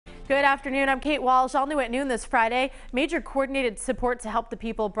Good afternoon. I'm Kate Walsh. All new at noon this Friday. Major coordinated support to help the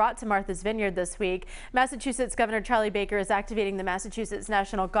people brought to Martha's Vineyard this week. Massachusetts Governor Charlie Baker is activating the Massachusetts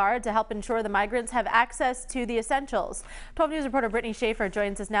National Guard to help ensure the migrants have access to the essentials. 12 News reporter Brittany Schaefer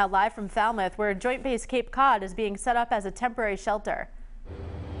joins us now live from Falmouth, where Joint Base Cape Cod is being set up as a temporary shelter.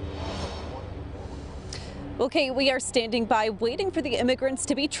 Okay, we are standing by waiting for the immigrants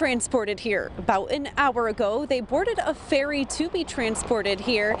to be transported here. About an hour ago, they boarded a ferry to be transported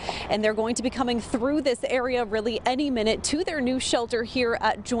here, and they're going to be coming through this area really any minute to their new shelter here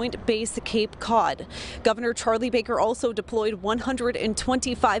at Joint Base Cape Cod. Governor Charlie Baker also deployed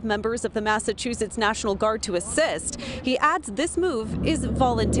 125 members of the Massachusetts National Guard to assist. He adds this move is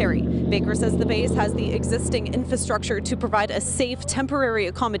voluntary. Baker says the base has the existing infrastructure to provide a safe temporary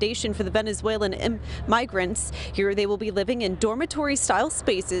accommodation for the Venezuelan migrants. Here they will be living in dormitory-style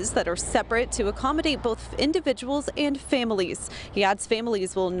spaces that are separate to accommodate both individuals and families. He adds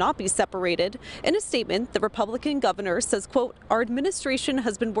families will not be separated. In a statement, the Republican governor says, quote, "Our administration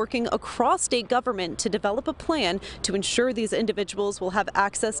has been working across state government to develop a plan to ensure these individuals will have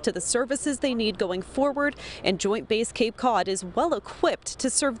access to the services they need going forward, and Joint Base Cape Cod is well equipped to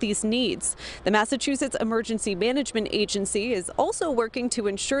serve these needs." The Massachusetts Emergency Management Agency is also working to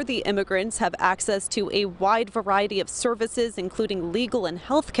ensure the immigrants have access to a wide variety of services, including legal and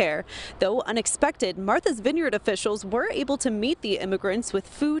health care. Though unexpected, Martha's Vineyard officials were able to meet the immigrants with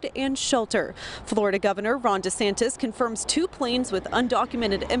food and shelter. Florida Governor Ron DeSantis confirms 2 planes with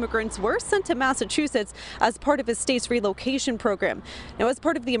undocumented immigrants were sent to Massachusetts as part of his state's relocation program. Now, as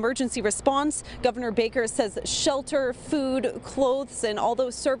part of the emergency response, Governor Baker says shelter, food, clothes, and all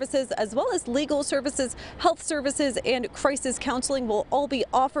those services, as well as legal services, health services, and crisis counseling will all be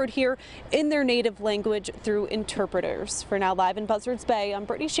offered here in their native language through interpreters. For now, live in Buzzards Bay, I'm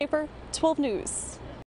Brittany Schaefer, 12 News.